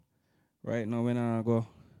Right now, when I go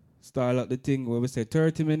start up the thing where we say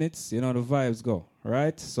 30 minutes, you know the vibes go,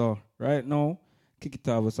 right? So right now, kick it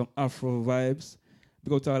off with some Afro vibes.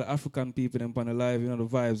 Because to all the African people them on the live, you know the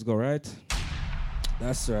vibes go, right?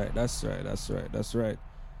 That's right.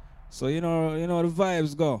 So you know the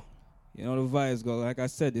vibes go. You know the vibes go. Like I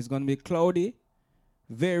said, it's gonna be cloudy,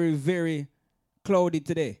 very, very cloudy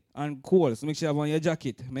today and cold. So make sure you have on your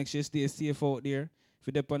jacket. Make sure you stay safe out there.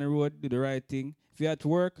 If you're up on the road, do the right thing. If you're at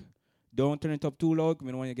work, don't turn it up too loud.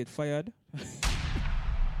 We don't want you to get fired.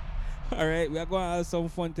 All right, we are going to have some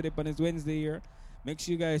fun today on this Wednesday here. Make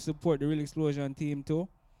sure you guys support the Real Explosion team too.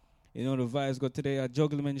 You know the vibes go today at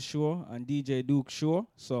Juggleman Show and DJ Duke Show.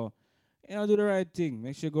 So, you know, do the right thing.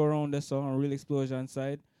 Make sure you go around the song on Real Explosion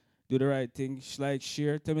side. Do the right thing. Like,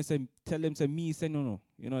 share. Tell them say me say no.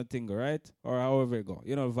 You know the thing go, right? Or however it go.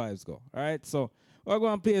 You know the vibes go. All right? So, we're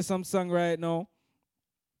going to play some song right now.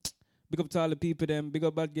 Big up to all the people them. Big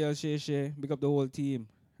up Bad Girl Shay Shay. Big up the whole team.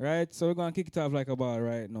 Right? So, we're going to kick it off like a ball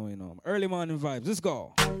right now, you know. Early morning vibes. Let's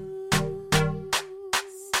go.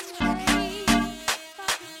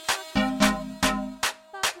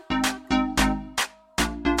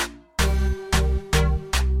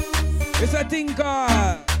 It's a thing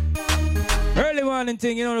called early morning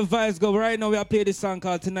thing, you know the vibes go. Right now we are playing this song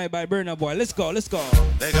called Tonight by Burna Boy. Let's go. They call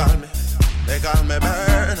me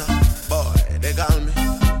Burna Boy. They call me.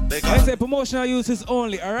 I say promotional uses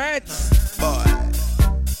only, alright? Boy,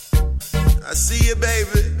 I see you,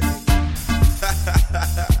 baby.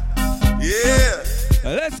 Yeah.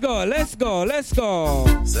 Let's go. 7,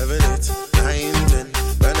 8, 9, 10.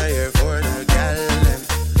 When I hear for the gal,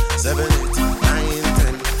 7, 8, 9,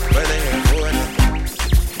 10. When I hear for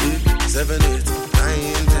the 7, 8, 9,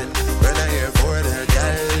 10. When I hear for the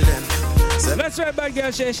gal, That's right, Bad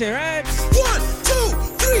Girl Shay Shay, right? 1, 2,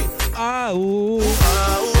 3. Oh,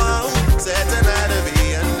 say tonight to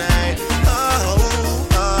be a night.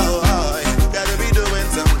 Gotta be doing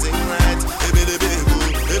something right.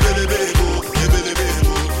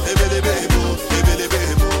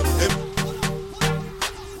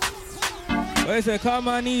 Well, I say, come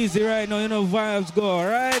on easy right now, you know vibes go,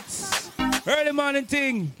 alright? Early morning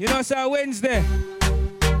thing, you know it's our Wednesday,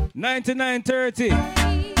 9 to 9:30.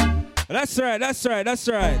 That's right.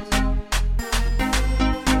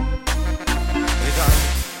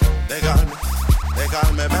 They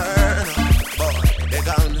call me Burna Boy. They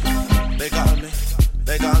call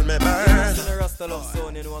me Burna.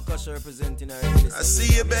 I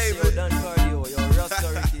see you, baby.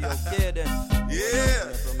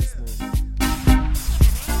 Yeah.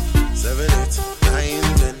 7, 8, 9,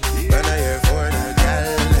 10. When I hear for the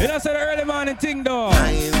gal. You know, say the early morning thing though.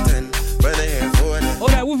 9, 10. When I hear for the. Oh,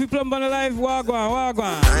 that Woofy Plumb on the live. Wagwan.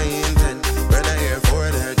 9, 10. When I hear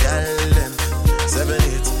for the gal. 7,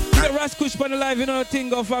 8. You got Ras Kush on the live. You know the thing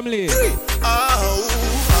go, family. Say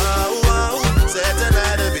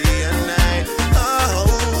tonight to be a night.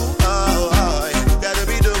 Gotta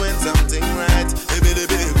be doing something right. Say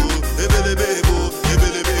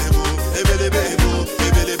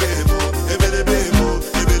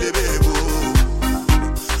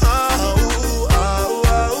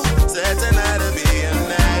tonight to be a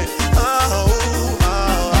night.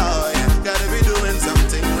 Gotta be doing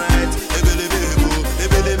something right.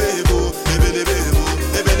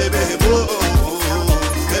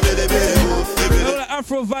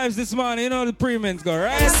 Afro vibes this morning, you know the premiums go,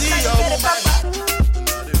 right?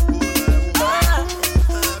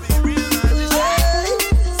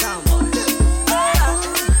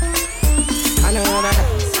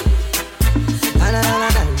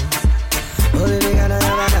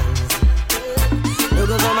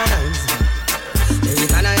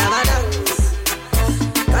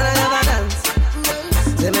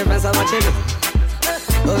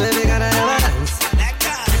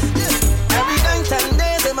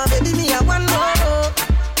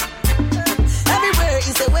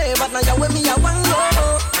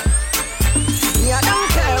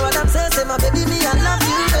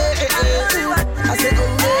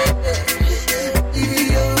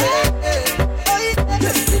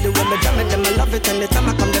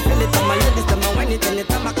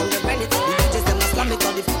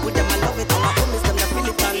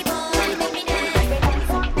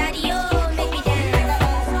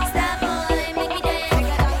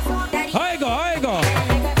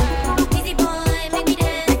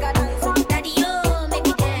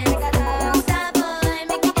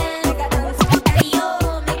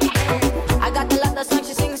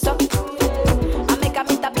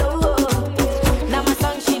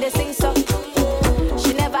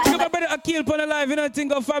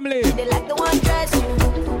 Family. They like the one dress you.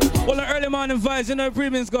 All the early morning vibes, you know,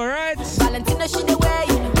 premiums go, right? Valentina, she the way,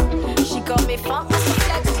 you know. She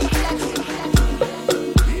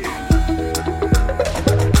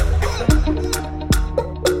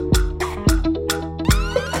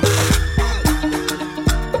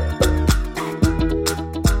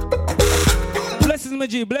Blessings, my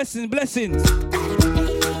G. Blessings, blessings.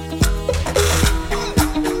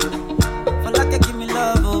 Give me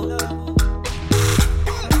love, oh.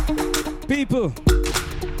 People,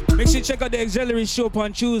 make sure you check out the Auxiliary show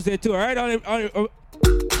on Tuesday too, alright? On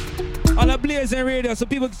a Blazing Radio, so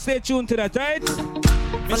people stay tuned to that, right?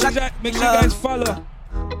 Make sure you guys follow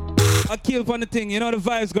a kill on the thing, you know the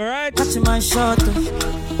vibes go, right? Touching my shot.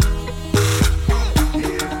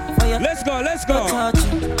 Let's go, let's go.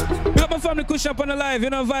 We got my family push up on the live, you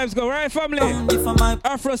know vibes go, right family?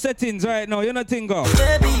 Afro settings right now, you know thing go.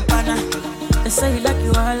 Baby pana, they say you like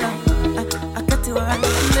you all. I got you all.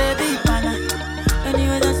 Baby pana,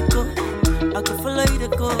 anywhere that you go, I can follow you to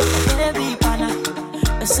go. Baby pana,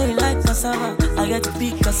 they say you like cassava, I got to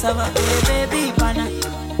be cassava. Hey, baby pana,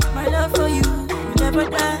 my love for you, you never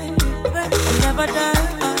die, you never die.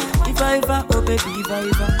 If I ever, oh baby, if I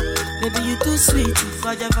ever, baby you too sweet, if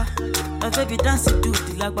I ever, my baby dance it to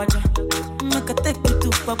the lagwaja, make a take you to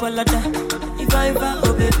Babalada. If I ever,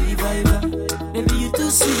 oh baby, if I ever, baby you too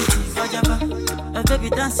sweet, if I ever, my baby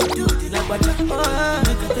dance it to the lagwaja,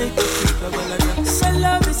 make a take you to Babalada. So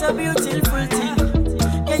love is a beautiful thing,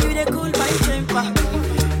 yeah you dey cool my temper.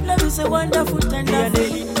 Love is a wonderful tender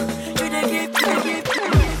feeling, you dey give,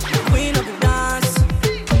 queen of the dance,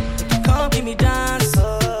 come give me dance.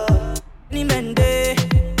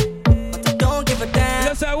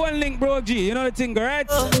 One link, bro, G. You know the thing, right?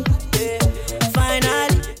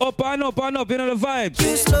 Finally, up and up and up. You know the vibes.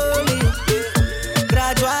 You slowly,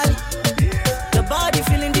 gradually, the body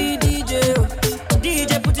feeling the DJ.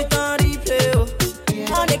 DJ put it on replay.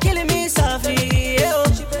 Oh, they killing me softly.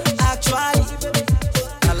 Actually,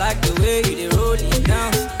 I like the way you dey roll it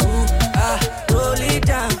down. Roll it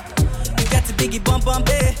down. You got the biggie bump bump,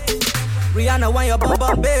 babe. Rihanna, want your bump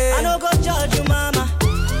bump, babe. I don't go judge you, mama.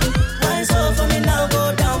 So for me now,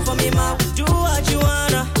 go down for me, ma. Do what you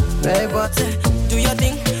wanna, baby. Do your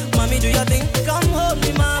thing, mommy, do your thing. Come hold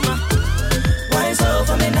me, mama. Why so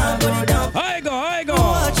for me now, go down. I go. Do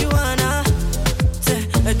what you wanna,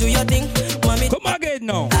 do your thing, mommy. Come again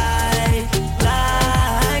now. I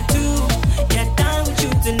like to get down with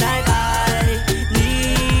you tonight. I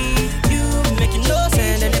need you, making no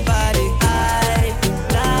sense anybody. I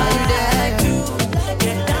like to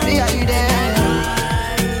get down. Are you there?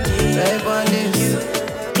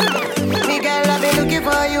 Me girl, I've been looking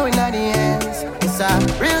for you in the ends. It's a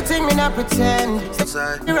real thing, me not pretend.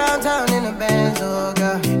 Around town in the Benz, oh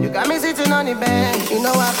girl. You got me sitting on the bench. You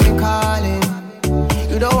know I've been calling.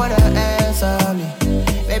 You don't wanna answer me.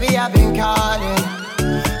 Baby, I've been calling.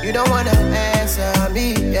 You don't wanna answer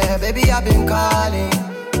me. Yeah, baby, I've been calling.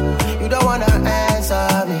 You don't wanna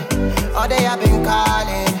answer me. All day I've been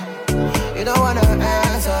calling. You don't wanna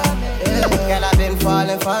answer me. Yeah. Girl, I've been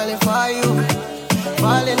falling for you.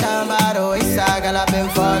 Falling down by the wayside, girl, I've been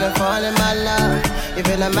falling, my love.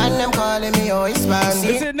 Even a man, them calling me, oh, it's man.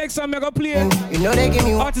 This is the next time I go play. You know they give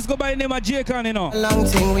me one. Artists go by the name of J-Con, you know. Long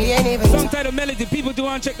thing, we ain't even. Song title Melody, people do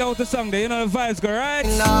want to check out the song there, you know the vibes go, right?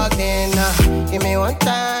 Logged in, give me one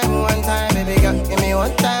time, baby girl. Give me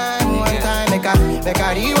one time, make a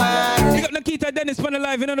rewind. Pick up Nikita Dennis on the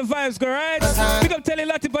live, you know the vibes go, right? Pick up Telly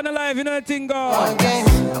Latif on the live, you know the thing go. Again,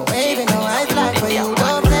 waving no white flag for you,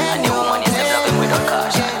 don't play, no one is loving without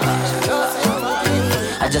caution.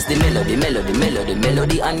 I just the melody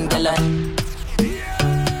and gallant.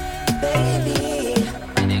 Baby,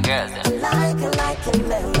 the girls like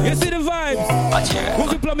you see the vibes? Watch here. Who's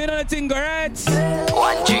the plumbing on the thing, alright?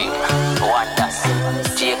 One dream, one dust.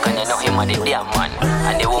 Jake and you know him and the damn man.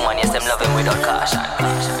 And the woman is them loving without caution.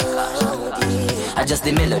 I just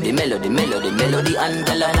the melody and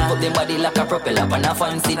gallant. Put them body like a propeller on a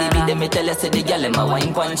fancy the beat. Them me tell you say the gyal a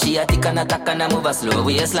wine pan. She a tick and a tack and a move a slow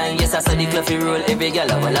waistline. Yes I saw the cluffy roll every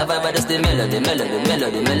gyal a will have a just the melody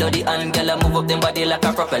and gyal move up them body like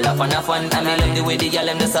a propeller on a fan. And me love the way the gyal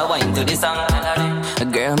them just a wine to the song.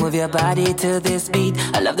 Girl move your body to this beat.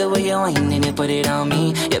 I love the way you whine and you put it on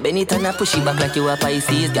me. You bend it and I push it back like you a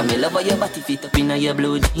Pisces. Got me love how your body fit up in your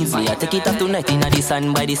blue jeans. Me I take it off tonight in the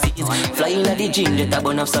sun by the seas. Flying at the gym, let a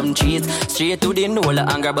burn up some trees. Straight to the Nola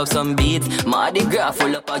and grab up some beats. Mardi Gras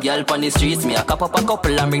full up a girl on the streets. Me a cup up a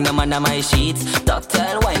couple and bring them under my sheets.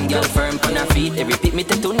 Tactile wine girl firm on her feet. Every pick me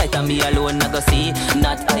take tonight and me alone I go see.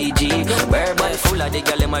 Not IG. Verbal full of the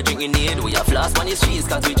girl them a drinking need. We a floss on the streets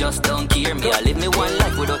cause we just don't care. Me a live me one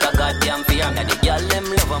life without a goddamn fear. Me a the girl them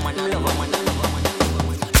love 'em and love 'em and love 'em.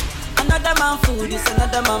 Another man food is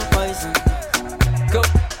another man poison. Go,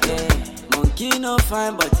 yeah. Skin no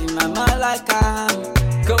fine, but in my mind like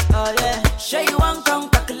go, oh yeah. Sure you want come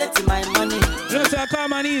calculate my money. You know, say I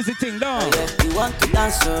come an easy thing, down. Oh, yeah. You want to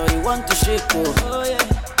dance, oh, you want to shake, oh yeah.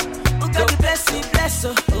 Who got the blessing, bless,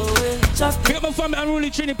 oh yeah. Get my family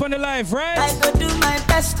Unruly Trini on the live, right? I go do my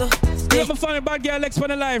best, oh. Get my family Bad Girl Lex on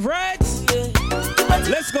the live, right? Yeah.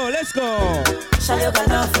 Let's go. Shall you go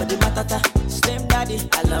for the matata? Slim daddy,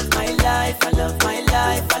 I love my life, I love my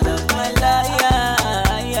life, I love my life,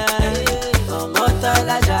 yeah. Oh, mortal,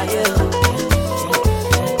 I die,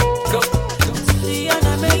 go.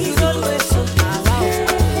 Diana, make you always so.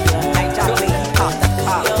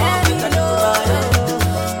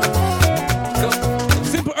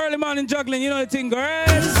 Simple early morning juggling, you know the thing, right?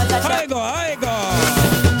 How you go?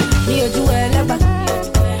 Me or Joel,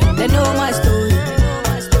 they know my story.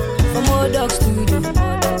 From old dog studio,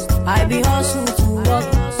 I be hustle to work.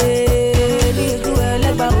 Say, me or Joel,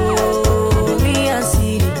 me and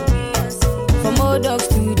City. From old dog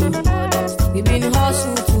studio, we been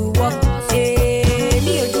hustle to work. Say,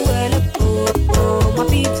 me or Joel, my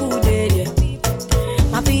people dead,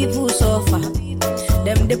 my people suffer.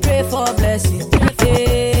 Them they pray for blessing.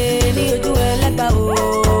 Say, me or Joel,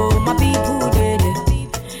 my people dead.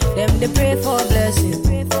 Them they pray for blessing,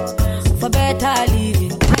 for better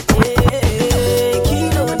living.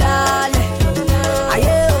 Kilo dale,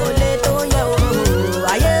 aye ole to ye o,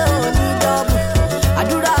 aye oni double,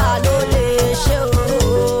 adura lole she o.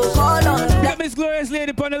 Call on that Miss Glorious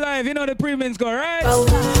Lady on the live, you know the premiums go, right?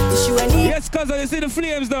 Yes, cause you see the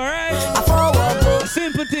flames though, right? I forward,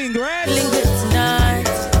 simple thing, right? Feeling good tonight.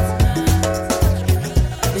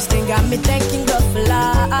 This thing got me thanking God for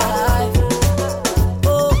life.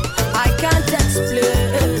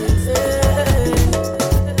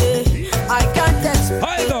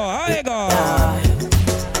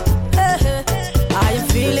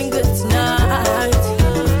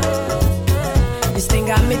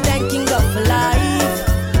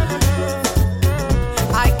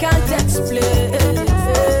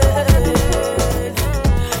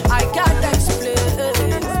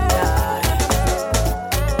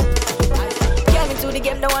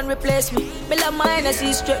 Replace me. Me love my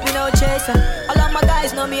energy straight, me no chaser. All of my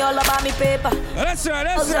guys know me all about me paper. That's right.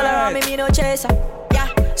 All around me no chaser. Yeah,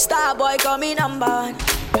 star boy call me number one.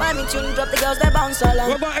 When me tune drop, the girls they bounce all on.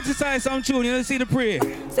 What about exercise some tune? You don't see the prayer.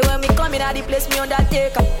 So when me come in, I the place me on that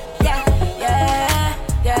take up. Yeah.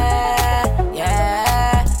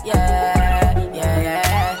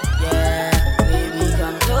 Baby,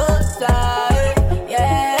 come closer.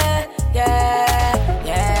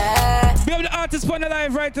 On the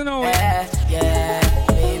live right now.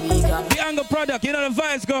 Baby, come. The Angle product, you know the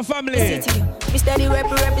vibes go family. Me steady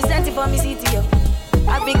representing for me city, yo.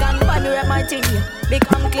 African man, me rep my thing, yo. Me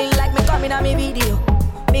come clean like me coming on me video.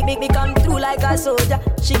 Me come through like a soldier.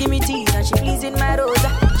 She give me tea and she pleasing my rosa.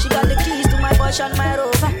 She got the keys to my Porsche and my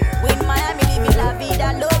Rover. When Miami living la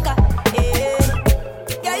vida loca.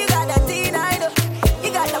 Yeah, you got that teen, I know.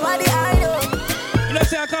 You got the body, I know. You know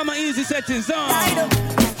say I come on easy settings, huh? I know.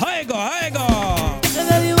 How you go? So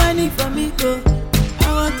baby, when for me go,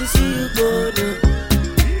 I want to see you go, no.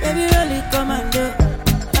 Baby, really come and go.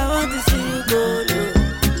 I want to see you go, no.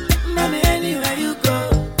 Mommy, anywhere you go,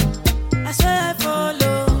 I swear I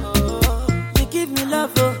follow. You give me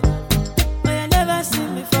love, oh, but you never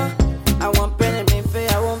seen before. I want penny, me pay,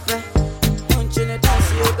 I won't pay. Don't you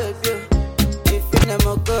dance, you baby? If you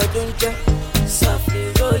never go, don't you?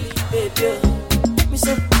 Softly roll it, baby. Me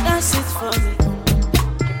say, dance it for me.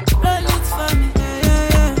 Roll it for me,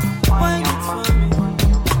 yeah. Wine it for me.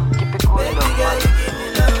 Baby girl, you give me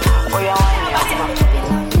love. Oh, yeah, wine it for me.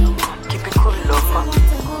 Keep it cool, love, ma.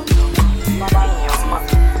 Wine it, ma.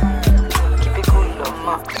 Keep it cool, love,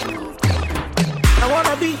 ma. I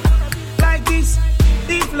wanna be like this.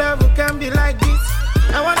 If love can be like this.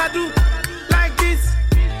 I wanna do like this.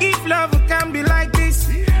 If love can be like this.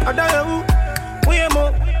 I don't know who, we are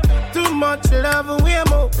more. Too much love, we are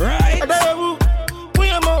more. Right. I don't know who.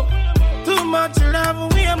 Too much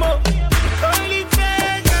love, we are more. Only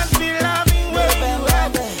fake can be loving when you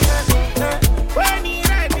have it. When he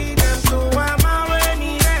ready, them so I'm out when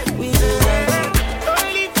he ready.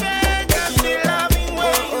 Only fake can be loving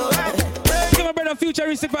when you have it. Give my brother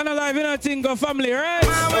Futuristic on the live, you know thing go family, right?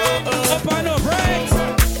 Up and up, right?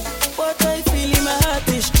 What I feel in my heart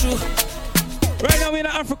is true. Right now we're in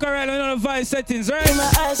Africa, right? We know the vibe settings, right? In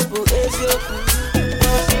my eyes, but it's your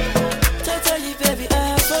totally, baby,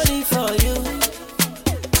 I'm falling for you.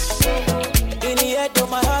 In the head of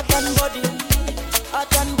my heart and body,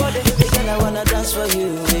 baby girl, I wanna dance for you,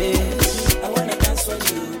 yeah. I wanna dance for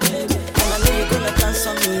you, baby. And I know you're gonna dance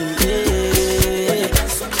for me, yeah.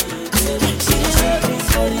 See, this love is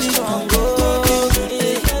very strong, oh.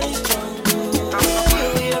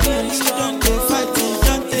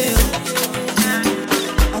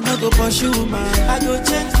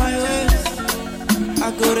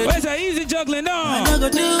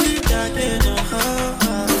 do it again.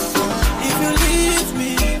 If you leave me,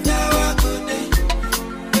 now I go there.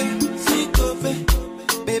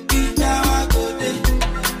 Baby, now I go there.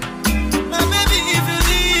 My baby, if you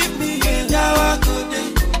leave me, now I go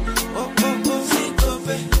there.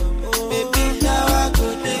 Baby, now I go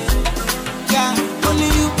there. Yeah, only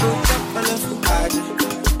you go jump on the food.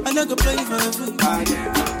 I never play for a food.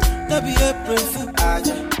 That be April food.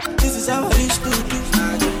 This is how I used to do.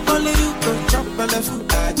 Only you go jump on the food.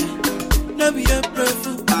 That be April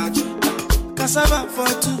food. Cassava for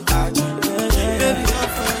two. Baby,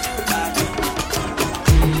 for two.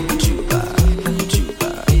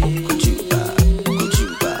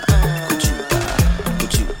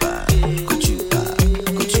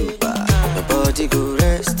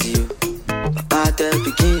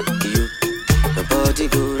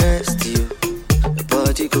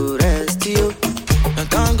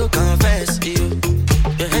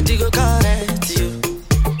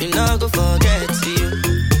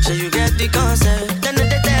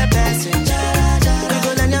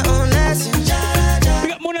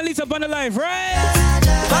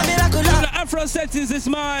 Settings this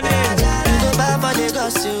morning. If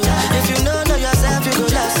you know yourself, you go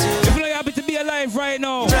lost you. If you're happy to be alive right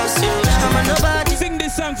now, trust you. Sing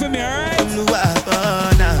this song for me, alright?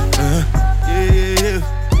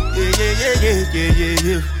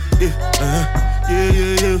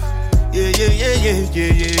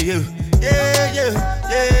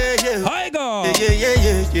 Hi go.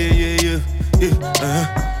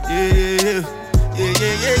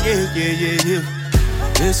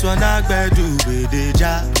 This one I better do with the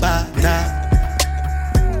jabata.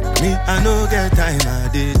 Me, I no get time, I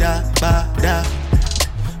did that bada.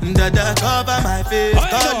 Dada cover my face,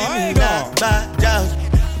 calling me that bada.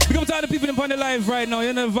 We come to all the people upon the live right now,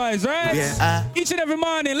 you know the vibes, right? Yeah, each and every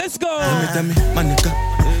morning, let's go. Tell me, my nigga,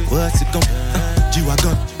 what's it gon'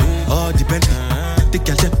 G-Wagon, all depend. Take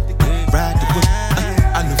your step, ride the boat.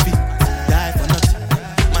 I no feet, die for nothing.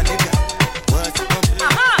 My nigga, what's it gon'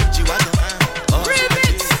 G-Wagon.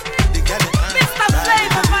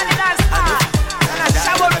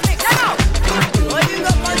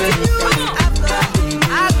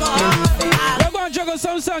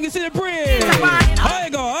 Some song, you see the breeze. How you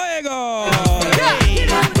go? How you go?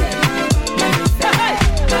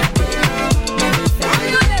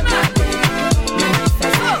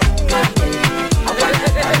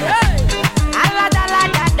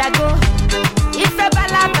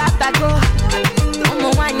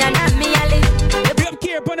 Big up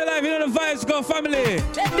Kier upon the live, you know the vibes go, family.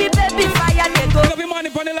 Baby, fire they go. Big up your money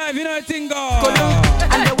upon the live, you know the thing go.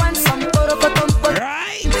 And the one some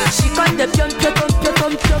right. She got the pion,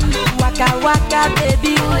 waka waka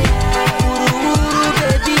baby,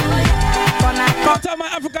 baby. Come to my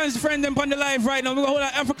African friend them on the live right now. We got a whole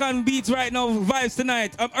lot of African beats right now, vibes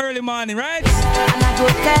tonight. Early morning, right? And I go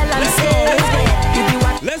tell and say,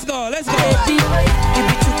 let's go. Baby, you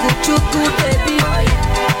be chuku baby.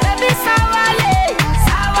 Baby sawale,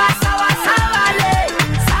 sawale, sawale.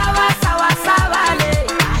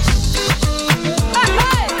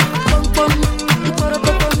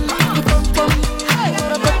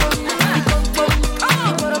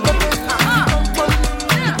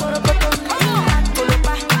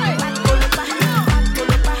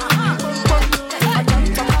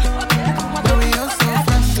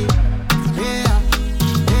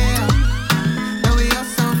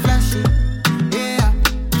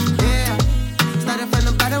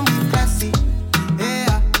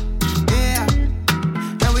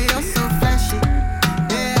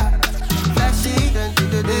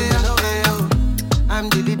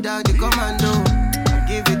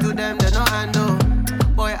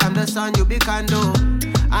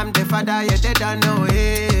 I'm the father, yeah, they don't know,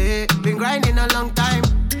 hey. Been grinding a long time.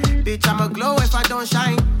 Bitch, I'ma glow if I don't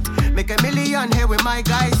shine. Make $1 million here with my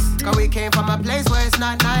guys. Cause we came from a place where it's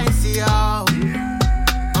not nice, yo. Oh,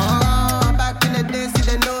 back in the days, see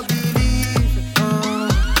they no believe. Oh,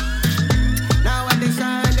 now when they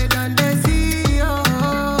shine, they done they see,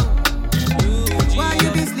 oh. While you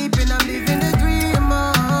be sleeping, I'm living the dream,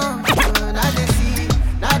 oh. Now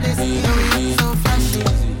they see, oh, we so flashy.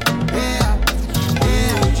 Yeah,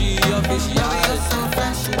 yeah. Yeah, so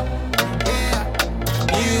flashy. Yeah.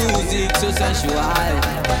 Music so sensual.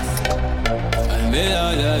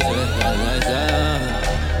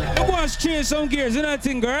 I want to change some gears, you know that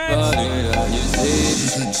thing, right?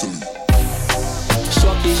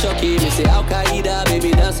 Shocky, me say Al Qaeda,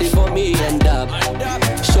 baby dancing for me and up.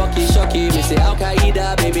 Shocky, me say Al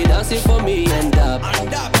Qaeda, baby dancing for me and up.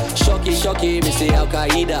 Shocky, me say Al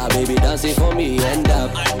Qaeda, baby dancing for me and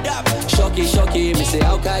up. Shocky, me say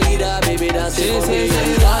Al Qaeda, baby dancing for me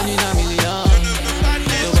and up.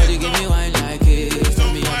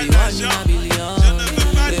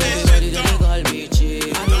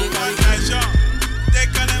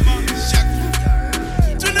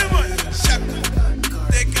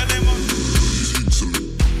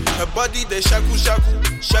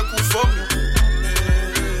 Shaku for me.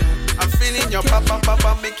 I'm feeling your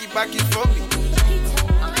papa, make it back it for me.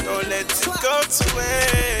 Don't let it go to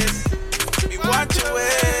waste. We want your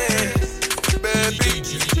ways, baby.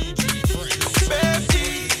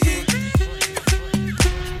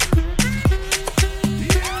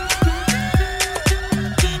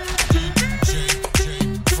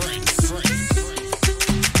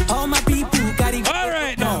 All my people got it. All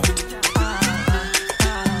right now.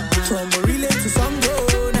 From relay to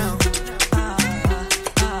Songo now.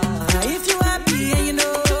 If you happy and you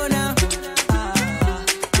know now.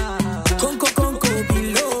 Conco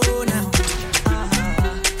below now.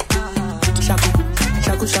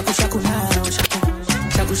 Shaku shaku now.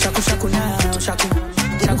 Shaku now. Shaku now.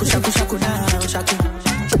 Shaku now. Shaku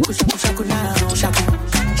now.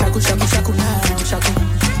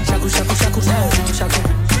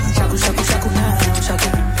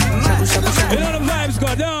 You know the vibes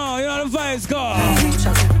go down. You know the vibes go.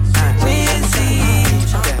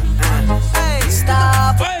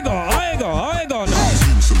 Stop. How you go now?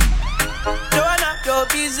 Joanna, your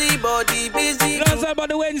busy body, busy. You know what's about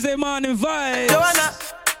the Wednesday morning vibes? Joanna,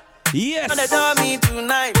 Yes. gonna tell me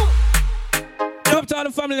tonight. Up to all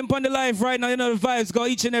the family upon the life right now. You know the vibes go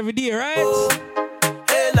each and every day, right?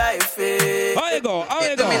 Hey, life, hey. How you go?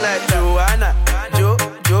 You do me like Joanna,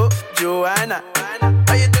 Joanna.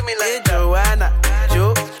 How you do me like Joanna,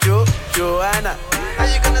 Joanna? How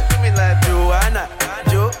you gonna do me like Joanna,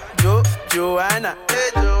 Joanna? Hey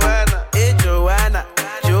Joanna,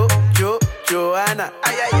 Joanna.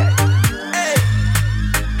 Ay. Hey,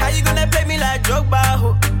 how you gonna play me like Drogba?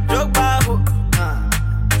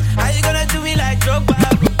 How you gonna do me like Drogba?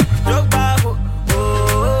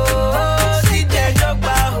 Oh, DJ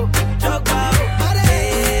Drogba.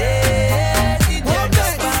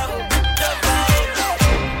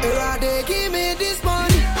 They give me this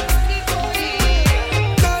money,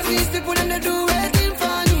 'cause these people them they do anything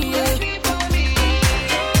funny.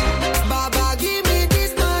 Baba give me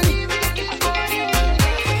this money,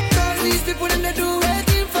 'cause these people them they do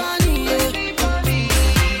anything funny.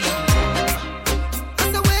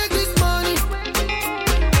 As I work this money,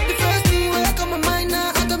 the first thing will come my mind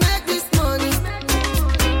now how to make this money.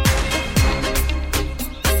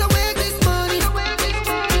 As I work this money,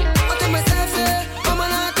 I tell myself say I'm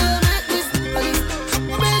not to make this money.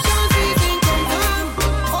 Operation season confirm,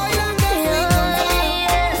 oil and gas we confirm,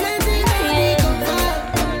 plenty money confirm,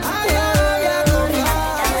 higher confirm.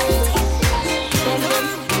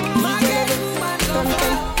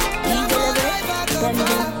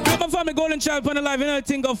 Come on, family, Golden Child upon the life. You know the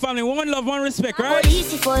thing go family. One love, one respect, I right? go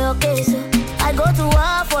easy for your case. I go to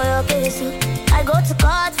war for your case. I go to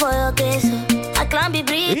court for your case. I can't be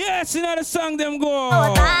breathed. Yes, you know the song them go.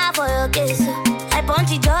 I die for your case. I punch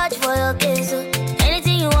the judge for your case.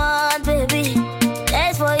 Anything you want, baby.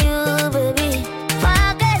 That's for you, baby. For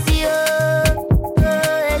your case, yo.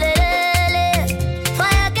 For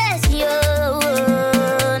your case, yo.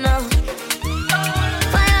 No.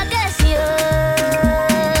 For your case, yo.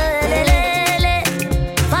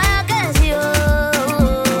 For your case, yo.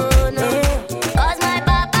 No. 'Cause my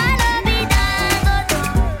papa no be done.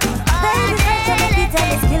 Baby,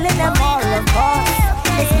 it's killing them all, of course.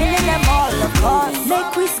 It's killing them all, of course.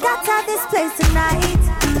 Make we scatter this place tonight.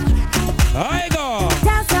 I go.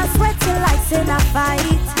 Dance and sweating like in a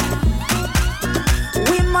fight.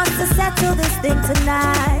 We must settle this thing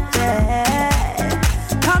tonight.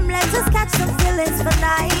 Yeah. Come, let us catch some feelings for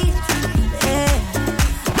night.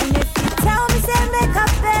 Yeah. And if you tell me, say make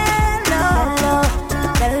up bello.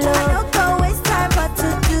 I don't go waste time, but to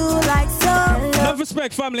do like so. Love,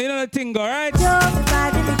 respect, family. You know the thing go, right?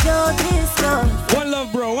 Vibing with your disco. One love,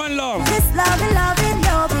 bro. One love. This loving,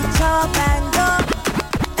 no be chop and go.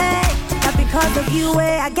 Hey, not because of you,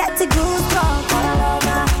 I get to goosebumps all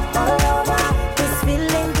over. This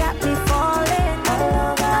feeling got me falling all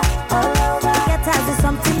over. Get as is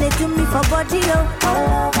something they do me for body, oh. All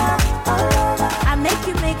over. I make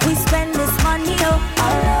we spend this money, oh.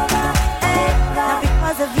 Hey, not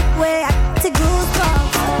because of you, I get to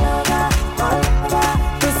goosebumps all over.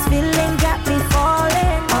 This feeling got me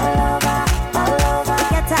falling all over.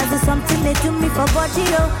 Get as is something they do me for body,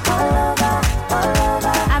 oh.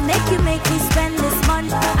 I make me spend this money.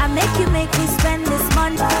 I make me spend this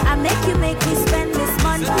money. I make me spend this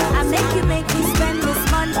money. I make me spend this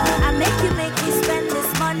money. I make me spend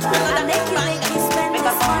this money. I make me spend this money. I make me spend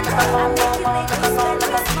this money.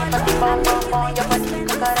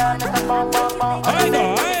 I go.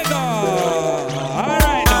 All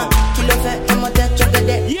right now.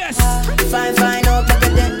 Yes. Fine, oh,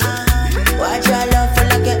 watch your love for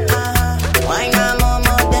like it. Why not more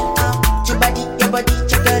than your body,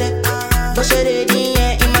 check it. Push it in.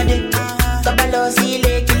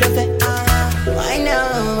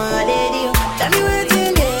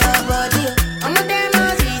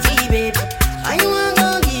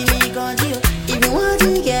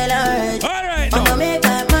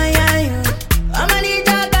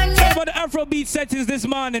 beat settings this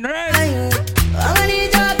morning, right?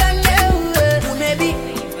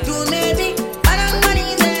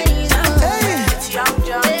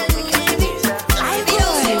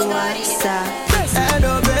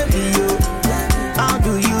 Hello, baby, how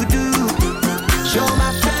do you do? Show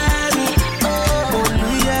my family, oh,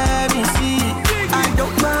 yeah, me see. I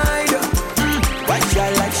don't mind, white shy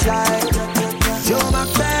like shy. Show my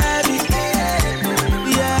family,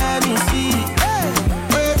 yeah, me see. Hey,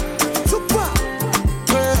 super,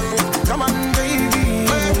 come on, baby.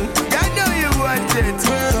 I know you want it.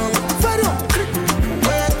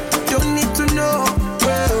 Don't need to know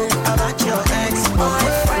about your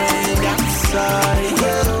ex-boyfriend. I'm sorry,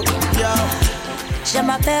 yo. Je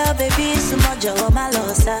m'appelle baby, c'est mon job, my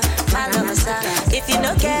losa. If you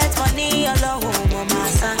don't get money, alone,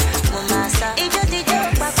 massa. If you did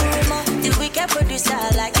your back, the weekend producer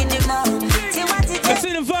like in the mall. I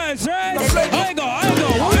see the vibes, right? I go.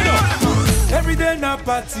 Every day na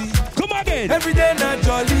party. Come again. Every day na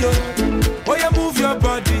jolly, oh yeah, move your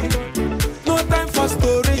body. No time for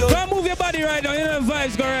story, Don't move your body right now, you know the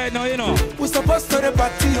vibes go right now, you know. We supposed to the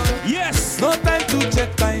party, Yes. No time to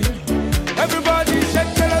check time. Everybody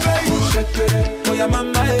shake it, baby. Shake it. For your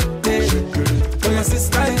mama, for your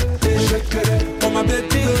sister, for my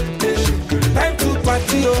baby, time to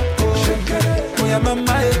party, shake it. For your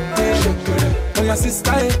mama, for your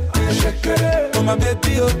sister, for my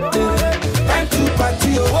baby, time to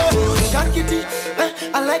party, Shark it,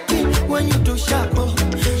 I like it when you do sharp.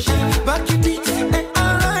 Back it, I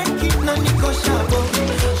like it when you go sharp.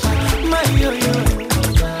 My yo-yo,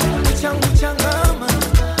 changama.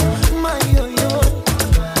 My yo-yo,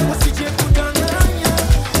 what's it you put on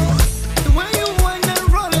the way you wanna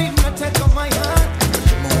roll it, I take on my heart.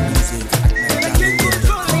 And I can't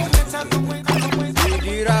control it, that's how the way.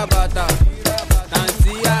 Dirabata,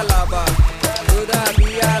 Nancy Alaba, Buda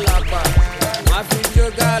Bialapa, Mafio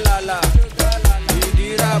Galala,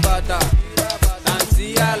 Dirabata, Nancy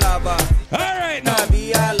Alaba. All right now.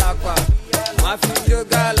 Bialapa, Mafio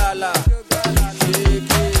Galala,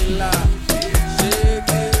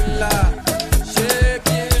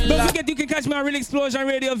 Don't forget you can catch me on Real Explosion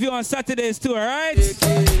Radio View on Saturdays too, alright?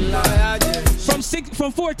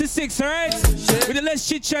 From 4 to 6, alright? With the Let's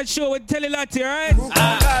Chit Chat show with Telly Latte, alright?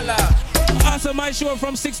 Also my show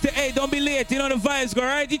from 6 to 8. Don't be late, you know the vibes go,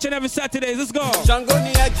 alright? Each and every Saturdays, let's go.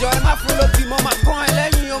 Shangoni enjoy my full of people, my coin,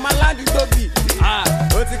 Lenny, on my land, you don't be.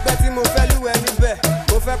 Oti peti mo fẹ́ lúwẹ̀ níbẹ̀,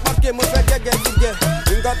 mo fẹ́ pọ́nkẹ́, mo fẹ́ gẹ́gẹ́ jíjẹ.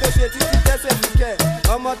 Nǹkan tó ṣe títí tẹ́sẹ̀ fi kẹ́,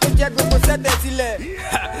 ọmọ tó jẹ́ gbogbo sẹ́tẹ̀ sílẹ̀.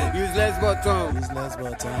 Useless button,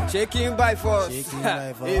 shaking by force.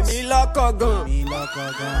 Èmi lọ́kọ̀ gan,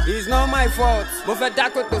 it's not my fault. Mo fẹ́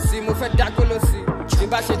dákò tó sí, mo fẹ́ dákò lọ sí. Tí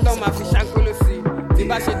bá ṣe tán máa fi ṣáńkó lọ sí. Tí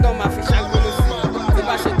bá ṣe tán máa fi ṣáńkó lọ sí. Tí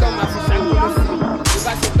bá ṣe tán máa fi ṣáńkó lọ sí. Tí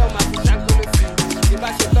bá ṣe tán máa fi ṣáńkó lọ sí. Tí bá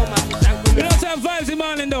ṣe tán máa fi ṣáńkó lọ sí. You know some vibes in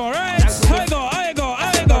morning though, alright? I go.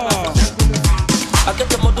 I get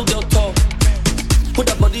the model girl tall, put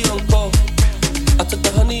that body on call. I took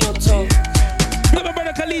the honey on top. Look my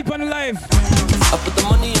brother Khalid on the live. I put the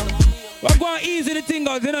money on. We're going easy the thing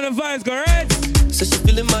goes, you know the vibes go, right? So she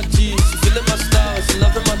feeling my G, she feeling my style, she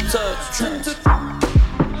loving my touch.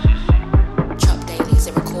 Trap dailies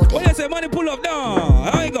and recording. What you say, money pull up down.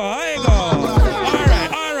 I go.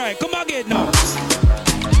 Alright, come again now.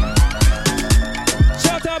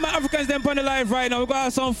 Shout out my Africans them on the live right now. We're gonna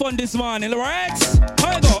have some fun this morning, alright?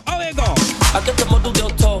 How we go? I get the model girl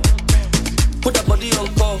tall, put that body on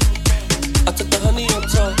call. I took the honey on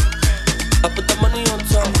top, I put the money on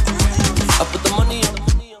top. I put the money on.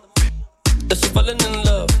 That she falling in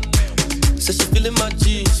love. Says she feeling my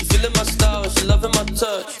G, she feeling my style, she loving my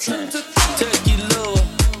touch. Take it lower,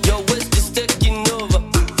 your waist is taking over.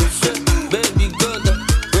 Baby, go down,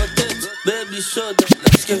 rotate, baby, shoulder.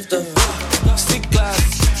 Let's give the stick glass,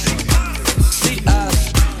 stick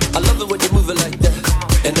ass. I love it when you move it like that.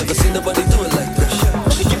 Ain't never seen nobody do it like that.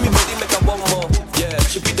 She give me money, make her want more. Yeah,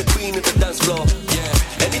 she be the queen of the dance floor.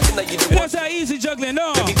 Yeah, anything that you do. That's how easy juggling,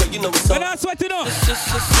 no. Baby girl, you know it's all. And I sweat it up. Just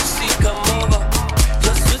see, come over.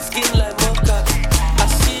 Just with skin like mocha. I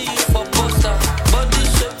see you for poster. Body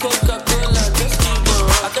shape Coca-Cola. Just keep on.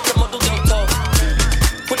 I get the model girl top.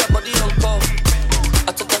 Put that body on call.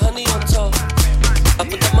 I took the honey on top. I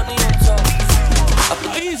put the money on top.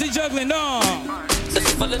 Easy juggling, no. Said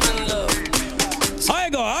she falling in love. I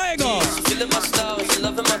go. She feeling my style, she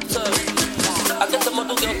loving my touch. I get the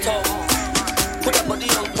model girl top. Put that body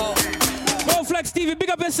on call. Go Flex TV, big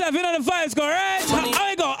up yourself, you know the vibes go, right?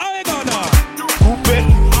 I go now.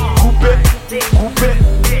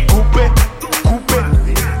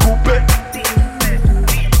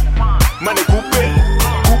 Money coupe.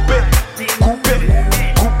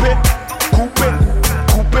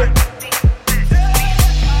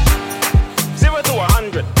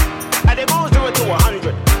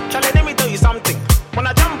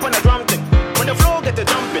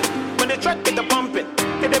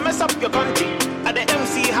 mess up your country. At the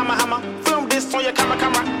MC Hammer Hammer. Film this on your camera.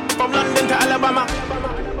 From London to Alabama.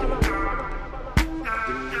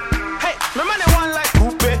 Hey, my money one like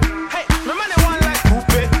coupe. Hey, my money one like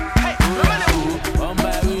coupe. Hey, my money. On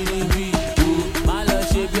my really be, my love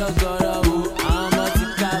shape your girl. I'm a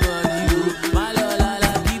tika body. My love la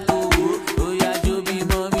people. Oh yeah, Joby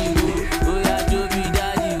mommy. Oh yeah, Joby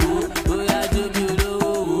daddy. Oh yeah, Joby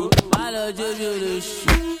low. My love Joby low.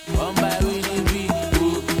 On my really be,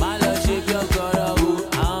 my love shape your girl.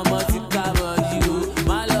 I'm a tika body.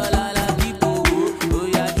 My love la people. Oh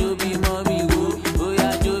yeah, Joby mommy. Oh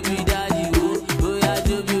yeah, Joby daddy. Oh yeah,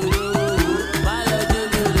 Joby low. My love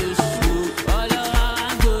Joby low. All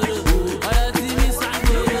around good. All the TV sang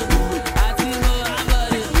good. I think more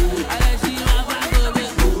about it. I let she my back over.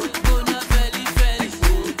 Go na belly.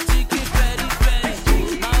 Chicken belly.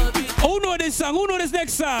 Who know this song? Who know this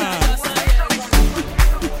next song?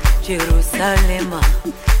 Jerusalem,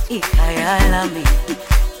 ikayalami,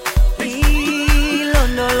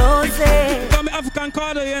 ilondoloze. Come African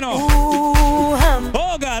Carter, you know. Uham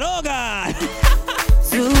Oh God.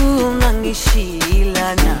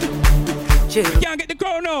 zungangishilana. Can't get the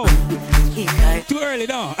crowd now. Ikay Too early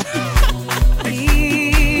now.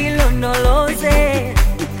 ilondoloze.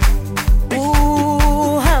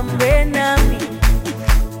 Uhambe nami,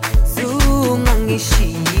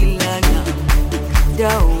 zungangishilana.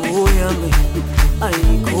 Dawo yami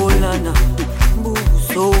ayikholana,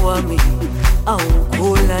 buso wami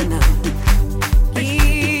awukholana.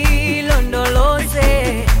 Ilondoloze,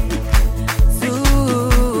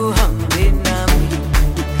 zuhambe nami.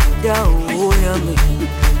 Dawo yami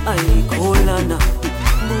ayikholana,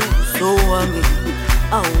 buso wami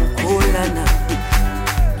awukholana.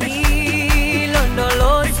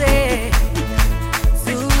 Ilondoloze,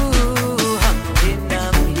 zuhambe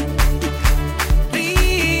nami.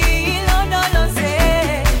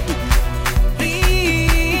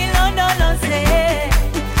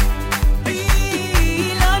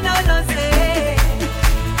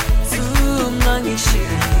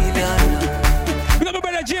 Big up my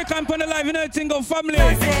brother J Camp on the live, you know the thing go family.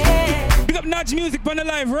 Big up Notch Music on the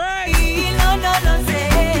live, right? Big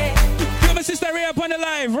up my sister Ray up on the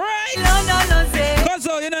live, right? Cause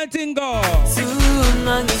you know the thing go.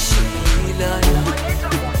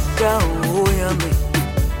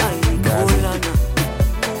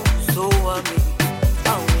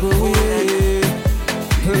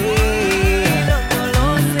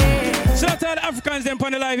 Shout out to all the Africans them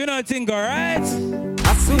on the live, you know the thing go, right?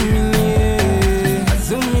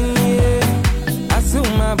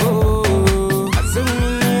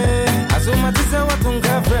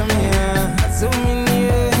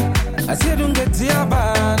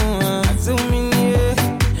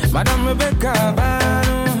 Madam Rebecca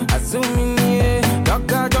Banu, Azumini,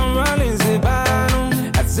 Dr. John Rollins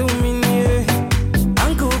Banu, Azumini,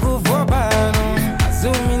 Uncle Gufo Banu,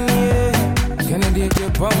 Azumini, Kennedy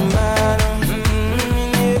Pombano,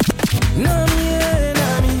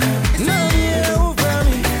 Nami,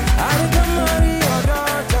 Ufami, I can marry your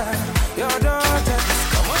daughter,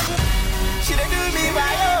 come on. She done do me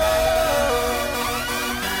right,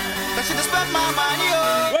 but she just spent my money,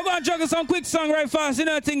 We're gonna juggle some quick song right fast, you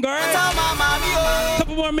know the thing go, right?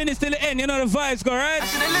 Couple more minutes till the end, you know the vibes go, right?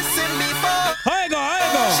 She done listen before. How you go?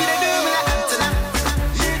 She done do me like Antenna.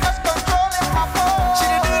 She just controlling my phone. She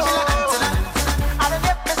done do me like Antenna. I don't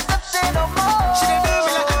get perception no more. She done do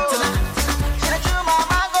me like Antenna. She done do my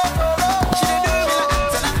mind go low. She done do me like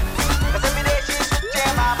Antenna. 'Cause every day she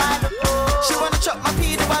switching my mind up. She wanna chop my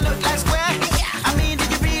pee, do I look like square? I mean, do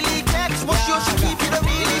you really care? 'Cause what's yours, she keep, you don't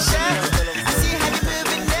really share. I see how you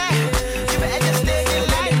moving there. You better just stay in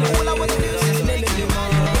line. All I wanna do is just make you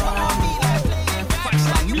mine. They want all me like playing raps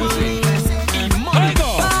like you want me. How you go?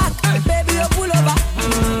 Baby, you pull over.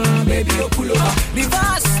 Baby, you pull over.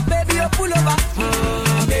 Reverse, baby, you pull over.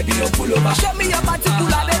 Baby, you pull over. Show me your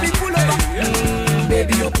particular, baby, pull over.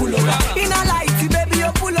 Baby, you pull over. In a light, baby,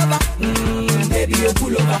 you pull over. Baby, you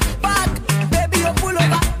pull over. Back, baby, you pull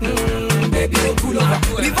over. Baby, you pull over.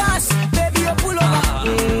 Reverse, baby, you pull over.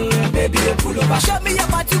 Baby, you pull over. Show me your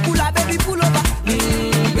particular, baby, pull over.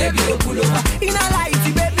 Baby, you pull over. In a light,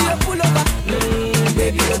 baby, you pull over.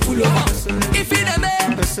 Baby, you pull over. If you the man,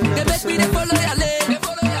 they make me they follow your lane.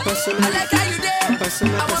 I like how you there.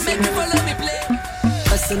 I want make you follow me play.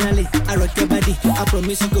 Personally, I rock your body. I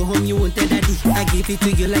promise you go home, you won't tell daddy. I give it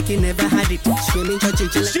to you like you never had it. Screaming, touching,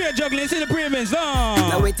 Straight juggling, see the premiums,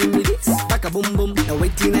 Now waiting with this, back a boom boom. Now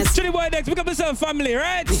waiting as Chili Boy Dex, pick up yourself, family,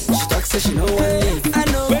 right? she talks, so she know what it is. I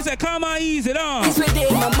know. Where's that calm and easy, down? It's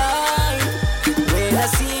within my mind. When I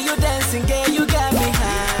see you dancing, girl, you got me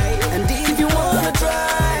high. And if you wanna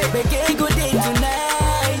try, make a good day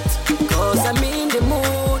tonight.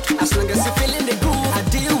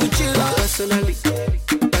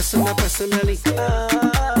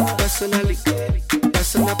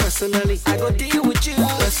 personally. I go deal with you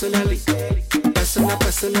personally. Personally.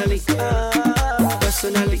 Personally.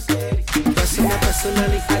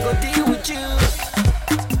 I go deal with you.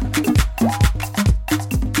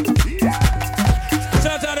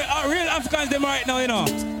 Shout out to the real Africans them right now, you know.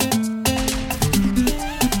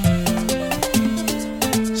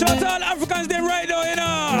 Shout out to Africans them right now, you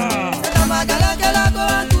know.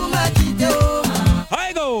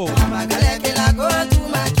 I go.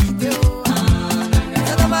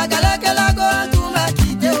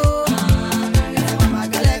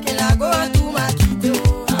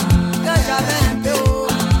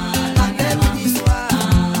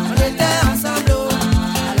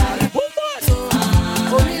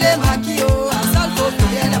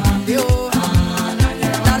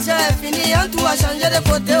 Tout a changé de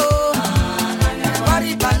côté, oh.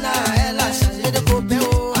 Maripana, elle a changé de côté,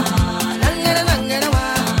 oh.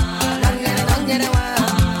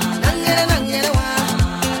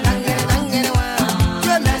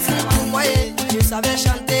 Dieu merci pour moi, je savais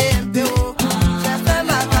chanter un peu, oh. J'ai fait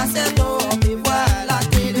ma cassette, oh. On me voit à la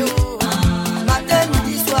télé, oh. Matin,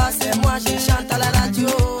 midi, soir, c'est moi, je chante à la radio.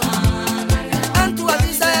 En tout à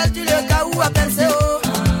vu ça, elle dit le cas où a percé, oh.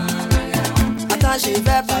 Attends, je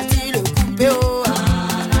vais partir le couper, oh.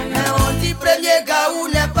 Mais on dit premier gaou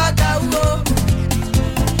n'est pas gaou, oh.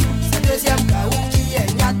 C'est deuxième gaou qui est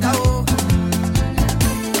nyata, oh.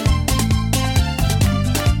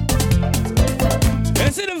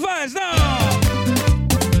 Let's see the vibes now.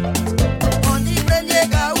 On dit premier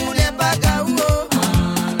gaou n'est pas gaou, oh.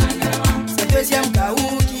 C'est deuxième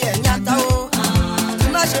gaou qui est nyata, oh.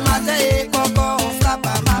 Dimanche matin et coco, on frappe à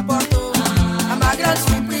ma porte, oh. À ma grande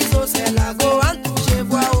surprise, oh, c'est la go en tout, je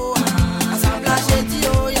vois, oh. Assemblage, j'ai dit,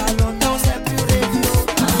 oh, y'a longtemps, c'est plus réduit, oh.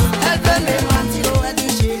 Elle veut me mentir, oh, elle dit,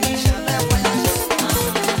 chérie, jamais voyagé.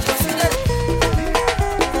 Je suis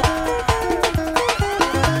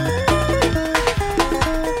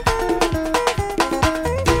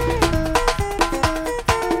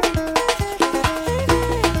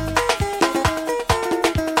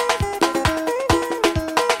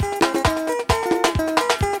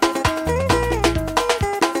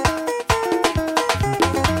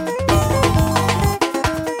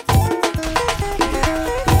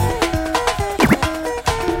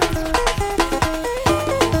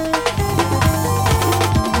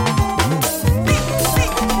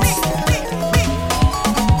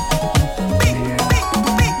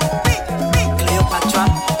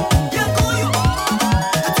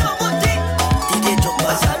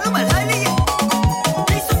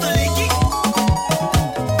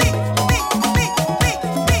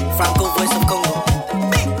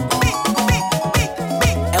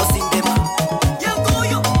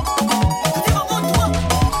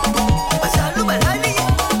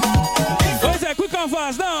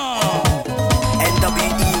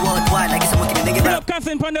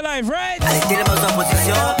On the live, right? Allez, téléphone en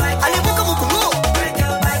position. Allez, bouka moukoumou.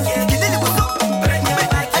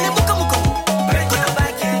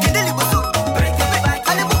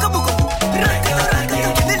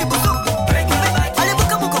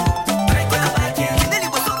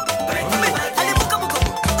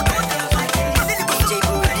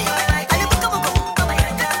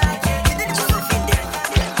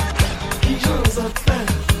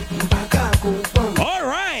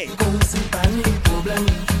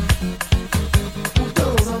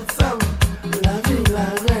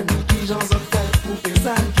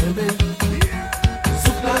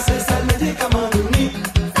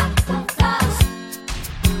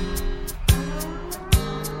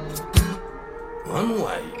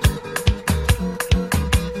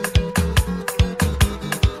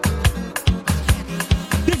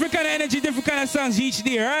 Different kind of energy, different kind of songs each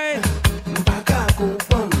day, right?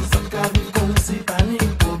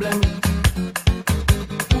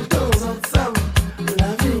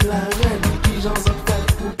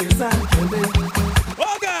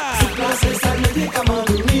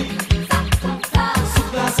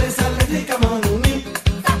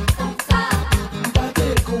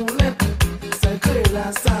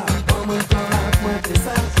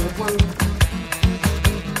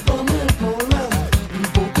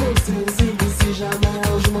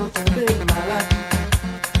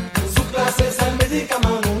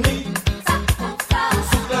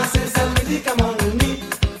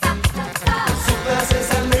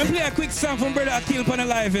 From Brother Akil on the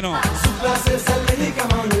live, you know.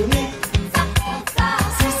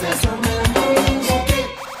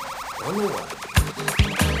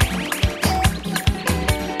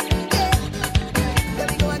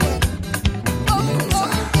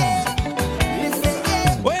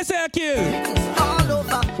 What you say, Akil?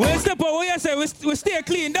 What you step up? What you say? We stay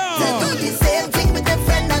clean down. They do the same thing with their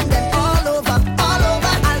friend and their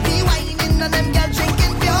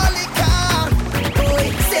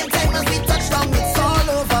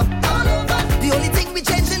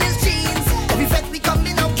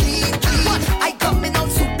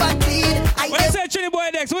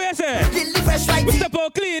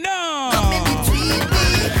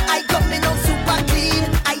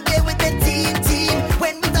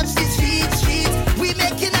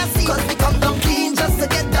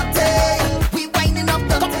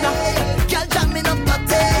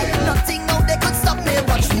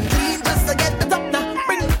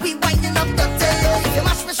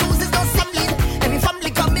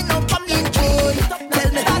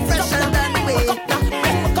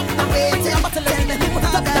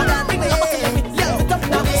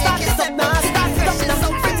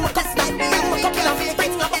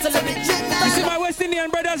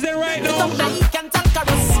Ghanaian brothers there right now.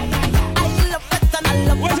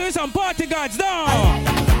 What's with some party gods down?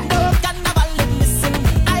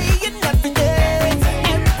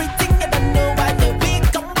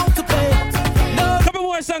 Couple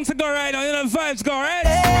more songs to go right now, you know the vibes go right.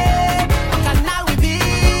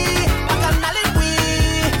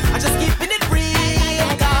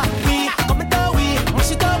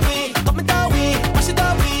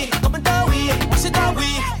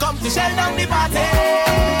 Shell down the party.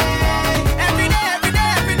 Every day we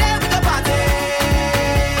go party.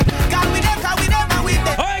 Cause we them and we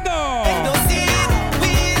them. I go. They don't see it.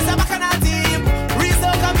 We is a bacchanal team.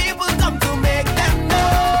 Reason come people come to make them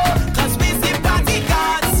know. Cause we see party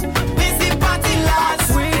gods. We see party lads.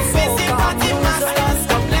 We see party masters.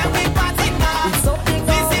 Come let we party now.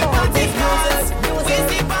 We see party gods. We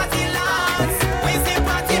see party lads. We see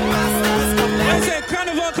party masters. Come let I say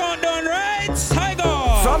carnival countdown, right? I go.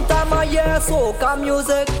 From time of year, soca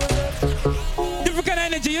music. Different kind of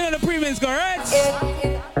energy, you know the premiums go, right?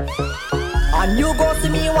 And you go see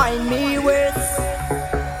me wind me waist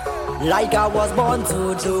like I was born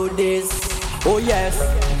to do this. Oh yes,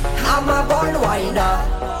 I'm a born whiner.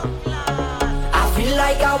 I feel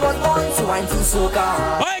like I was born to wine to soca.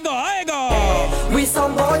 I go. We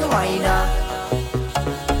some born whiner.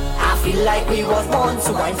 I feel like we was born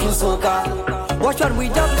to wine to soca. Watch when we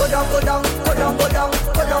just go down, go down, go down, go down,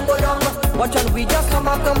 go down, go down. Watch when we just come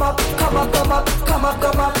up, come up, come up, come up, come up,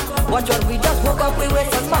 come up. Watch when we just woke up, we wait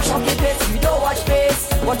and smash up the place. We don't watch face.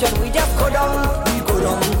 Watch when we just go down, we go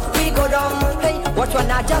down, we go down. Hey, watch when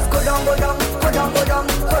I just go down, go down, go down, go down,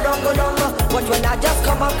 go down, go down. Watch when I just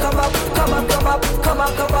come up, come up, come up, come up, come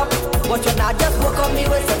up, come up. Watch when I just woke up, me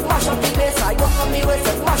wait and smash up the place. I woke up, me wait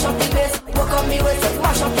and smash up the place. Woke up, me wait and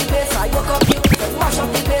smash up the place. I woke up, me wait and smash up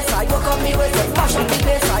the place. I woke up, me wait and smash up the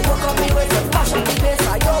place. I woke up, me wait and smash up the place.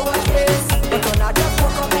 I don't watch this. But when I just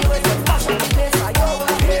woke up, me wait and smash up the place. I don't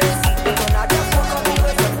watch this. But when I just woke up, me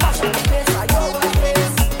wait and smash up the place. I don't watch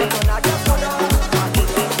this. But when I just go down, I go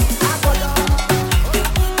down, I go down.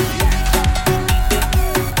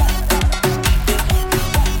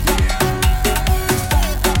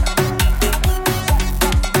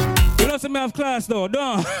 You know some have class though,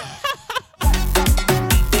 don't?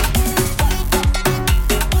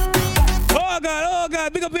 Oh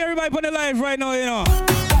God, big up everybody on the live right now, you know.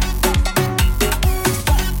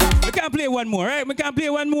 We can't play one more, right? We can't play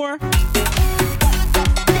one more. Big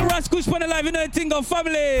up Raskush on the live, you know the thing of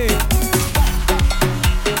family.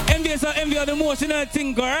 Envious or envy of the most, you know the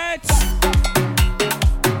thing, alright?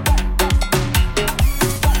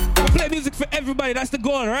 We play music for everybody, that's the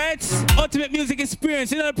goal, right? Ultimate music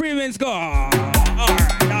experience, you know the premiums go. Alright.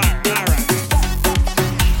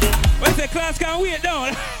 What's the class can't wait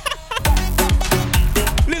down?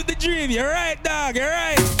 Live the dream, you're right, dog, you're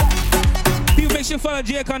right. People make sure you follow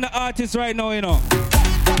Jake on the artist right now, you know.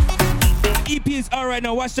 The EP is out right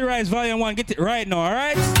now, Watch the Rise Volume 1, get it right now,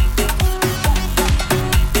 alright?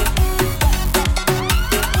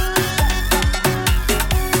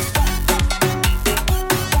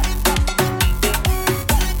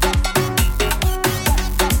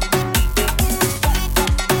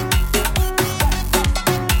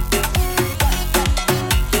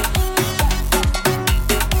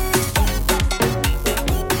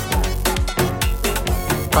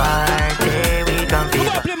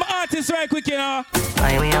 Right quick, you know.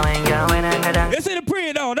 You see the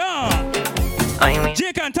pre though,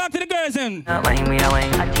 Jake can talk to the girls and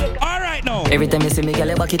alright now. Every time you see me, girl,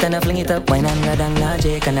 you back it and I fling it up. Wine and go down, nah,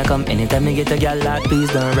 Jake and I come. Anytime you get a girl, like,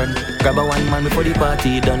 please don't run. Grab a one man before the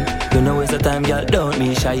party done. You know waste the time, girl, don't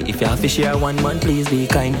be shy. If you have to share one man, please be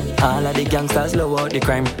kind. All of the gangsters low out the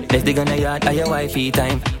crime. Let's dig on the yard at your wifey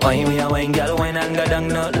time. Wine me a wine, girl, wine and go down,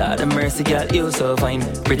 no. Lord of mercy, girl, you so fine.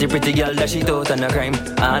 Pretty girl, that she out on a crime.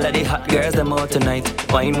 All of the hot girls, them out tonight.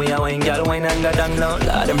 Wine me a wine, girl, wine and go down, no.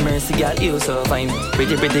 Lord of mercy, girl, you so fine.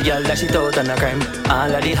 Pretty girl, that she out on a crime.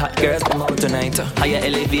 All of the hot girls, come out tonight. Higher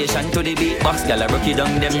elevation to the beatbox, girl, I rock it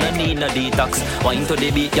down, them no need no detox. Wine to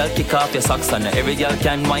the beat, girl, kick off your socks. And every girl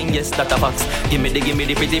can wine, yes, that a fox. Give me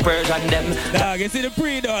the pretty Persian, them. Dog, you see the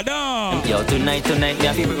pre-door, dog. Yo, tonight, me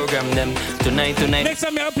have to program them. Tonight. Next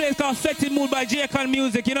time, we have a place called Fetty Mood by J-Con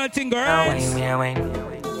Music, you know the thing, alright? Wine me a wine.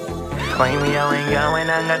 Wine me a wine, girl, wine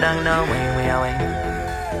and go down now. Wine me a wine.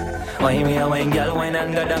 Wine me a wine, girl, wine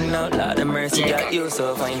and go down now. Lord of mercy, girl, you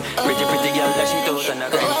so fine. Pretty girl, that she toes and a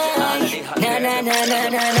grind. All of the hot girls.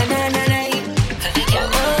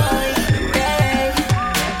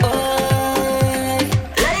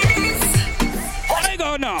 I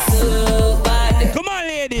go now. So bad. Come on,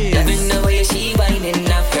 ladies. Loving the way she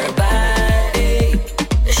whining off her body.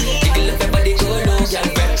 Jiggle up her body, go low, girl,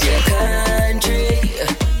 rep your country.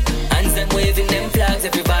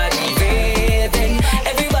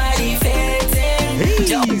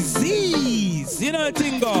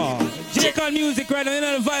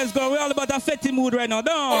 vibes go. We're all about a fetty mood right now.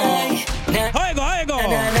 Down. How you go? How you go?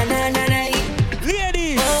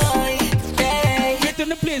 Ladies. Get in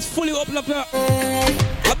the place. Fully open up your...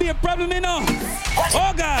 I'll be a problem, you know.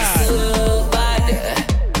 Oh, God. So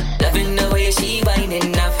bad. Loving the way she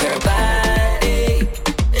winding up her body.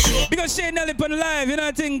 Because Shane Nelly put live, you know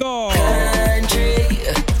what thing go. Country.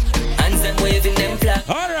 Hands them waving them flag.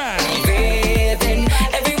 All right. Raving.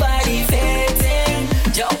 Everybody fitting.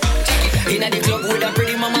 Jump. In the club with a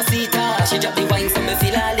pretty mama Sita. She drop the wine so me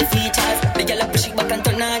feel all the features. The girl push it back and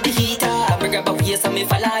turn on the heater. Bring her back here so me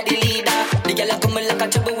follow the leader. The girl come like a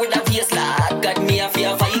trouble with a face like. Got me a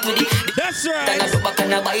fear fight with it. That's right. Then I look back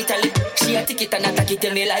and I bite her lip. She a tick it and attack it,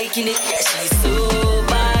 tell me liking it. Yeah, she's so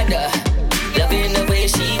bad. Loving the way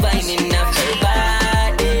she winding up her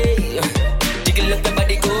body. Jiggle up your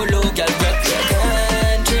body, go low, girl, rock your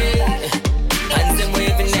country. Hands them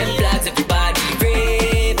waving them flags, everybody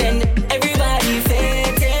raving, everybody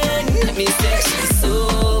fainting. Let me say she's so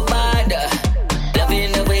bad.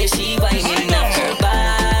 Loving the way she winding up her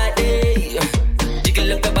body.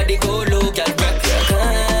 Jiggle up your body, go low, girl, rock your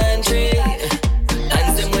country.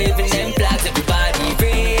 Hands them waving them flags, everybody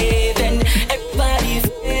raving, everybody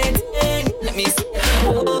fainting. Let me say,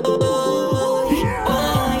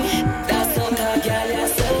 that's some girl, you're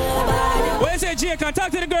so bad. Where's that Jake? Can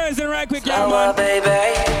talk to the girls then right quick, young Slower, man. baby.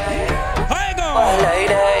 How you go? Bad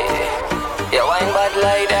lady. You wine bad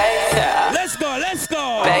lady. Let's go, let's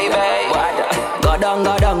go. Baby. Go down,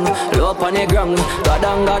 low up on the ground. Go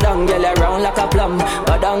down, girl, you round like a plum.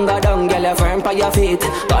 Go down, girl, you firm by your feet.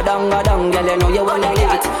 Go down, girl, you know you wanna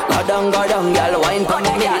eat. Go down, girl, wine pon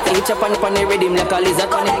the beat. Each up on the rhythm like a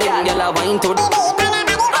lizard on the beat. Girl, wine to the...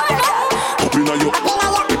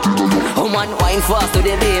 Woman, wine fast to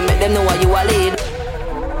the beat. Make them know why you a lead.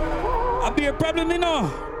 I'll be a problem, you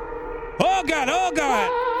know. Oh, God, oh, God.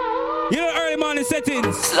 You know, early morning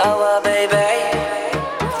settings. Slower, baby.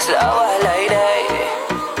 Slower, lady.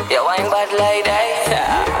 You wine bad lady.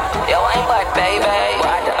 You wine bad, baby.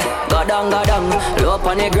 Go down, low up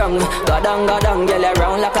on the ground. Go down, girl, you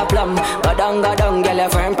round like a plum. Go down, girl, you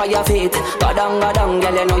firm by your feet. Go down,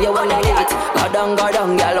 girl, you know you wanna eat. Go down,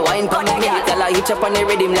 girl, wine pon the beat. Girl, I hitch up on the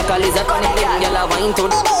rhythm like a lizard on the beat. Girl, I wine to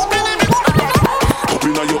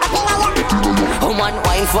woman,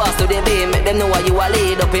 wine fast to the beat. Make them know why you a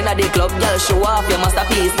lead. Up in the club, girl, show off your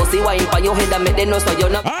masterpiece. Pussy wine for your head and make them know so you're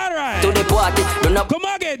not. Alright. To the party, do not come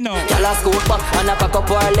again now. Girl, a scoop back and a cock up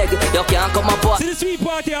her leg. You can't come up. See the sweet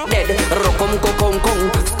party, yeah? Dead, rokum,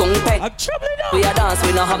 skunk peg. I'm troubling now. We a dance,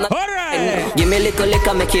 we no have no. Alright. Give me little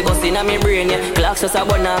liquor, make it bust inna me brain, yeah. Clocks just a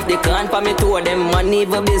burn off the can for me two of them. Money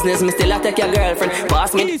for business, me still a take your girlfriend.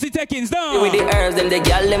 Pass me. Easy takings down. With the herbs, them the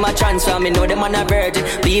girl, them a transfer. Me know them on a virgin.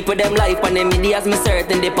 People them life on them medias, me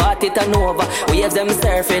certain. The party turn over. Waves them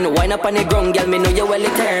surfing. Wine up on the ground, girl, me know you well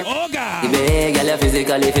turn. Oh God. Baby, girl, you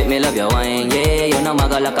physically fit me, love your wine, yeah. You know my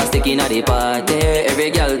girl like a stick inna the party.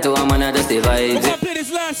 Every girl to a man a just the vibes. We're gonna play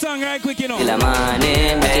this last song right quick, you know. Till a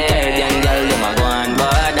morning, but the Caribbean girl, them a go on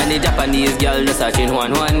bad. And the Japanese girl, just a chin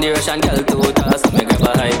one. The Russian girl, two toss. Me grab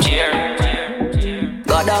a hype cheer.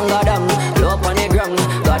 Go down, low up on the ground.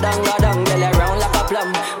 Go down, girl, you round like a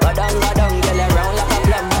plum. Go down, girl, you round like a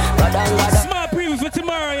plum. Go down. Small preview for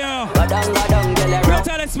tomorrow, you know. Go down, girl, you round.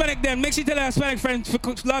 Tell Hispanic them. Make sure you tell our Hispanic friends to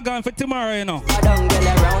log on for tomorrow, you know. Go down, girl,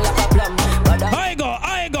 you round like a plum.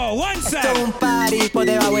 I go, one side. Esto es un party por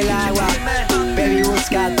debajo del agua. Baby,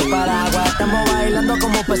 busca tu paraguas. Estamos bailando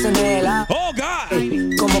como peces en el agua. Oh, God.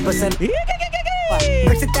 Como peces en el agua.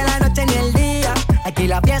 No existe la noche ni el día. Aquí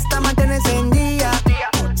la fiesta mantiene encendida.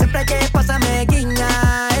 Siempre que pasa me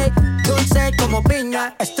guiña. Dulce como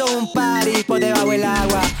piña. Esto es un party por debajo del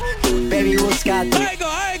agua. Baby, busca tu. I go.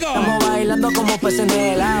 Estamos bailando como peces en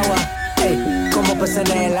el agua. Como peces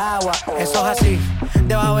en el agua. Eso es así,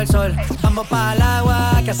 debajo del sol. Vamos para el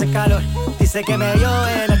agua que hace calor. Dice que me vio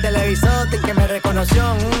en el televisor y que me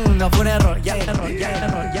reconoció. No fue un error.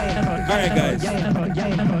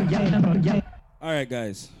 Alright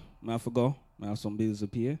guys, I have to go. I have some bills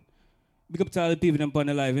up here. Big up to all the people them on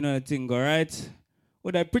the live, you know that thing go, right?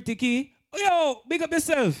 With that pretty key. Oh, yo, big up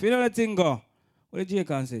yourself, you know that thing go. What did Jay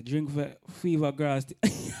can say? Drink fever grass.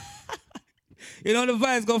 You know the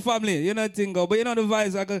vibes go, family. You know the thing go. But you know the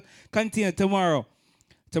vibes I can continue tomorrow.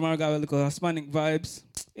 Tomorrow got a little Hispanic vibes.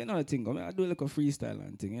 You know the thing go. I do a little freestyle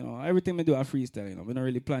and thing. You know, everything we do a freestyle. You know, we don't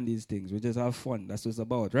really plan these things. We just have fun. That's what it's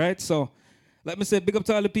about, right? So, like me say, big up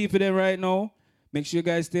to all the people there right now. Make sure you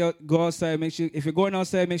guys go outside. Make sure if you're going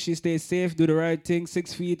outside, make sure you stay safe. Do the right thing.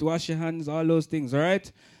 6 feet. Wash your hands. All those things. All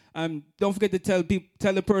right. Don't forget to tell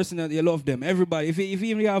the person that you love them. Everybody. If you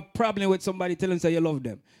even have a problem with somebody, tell them that you love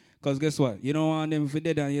them. Because guess what? You don't want them for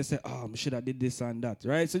dead and you say, oh, I should have did this and that,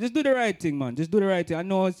 right? So just do the right thing, man. Just do the right thing. I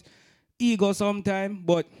know it's ego sometime,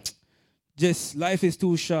 but just life is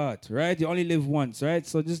too short, right? You only live once, right?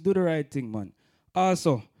 So just do the right thing, man.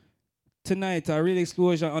 Also, tonight, on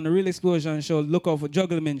the Real Explosion show, look out for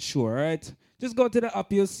Jugglement Show, right? Just go to the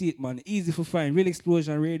app, you'll see it, man. Easy for find. Real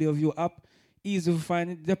Explosion Radio View app. Easy for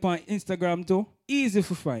find. It's up on Instagram too. Easy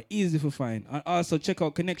for find. Easy for find. And also check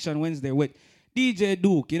out Connection Wednesday with DJ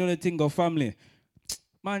Duke. You know the thing of family.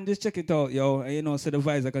 Man, just check it out, yo. And, you know, so the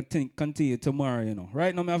vibes I can continue tomorrow, you know.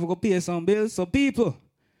 Right now, I have to go pay some bills. So people,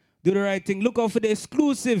 do the right thing. Look out for the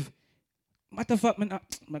exclusive. Matter of fact, I'm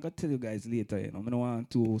going to tell you guys later, you know. I don't want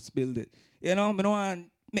to spill it. You know, I don't want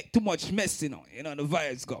to make too much mess, you know. You know, the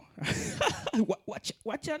vibes go.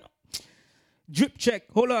 Watch out. Drip check.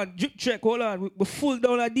 Hold on. Drip check. Hold on. We full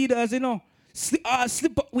down Adidas, you know. Slip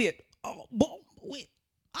up. Wait. Oh, boom. Wait.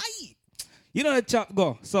 Aye. You know the chap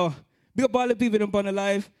go. So, big up all the people up on the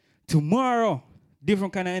live. Tomorrow,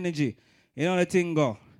 different kind of energy. You know the thing go.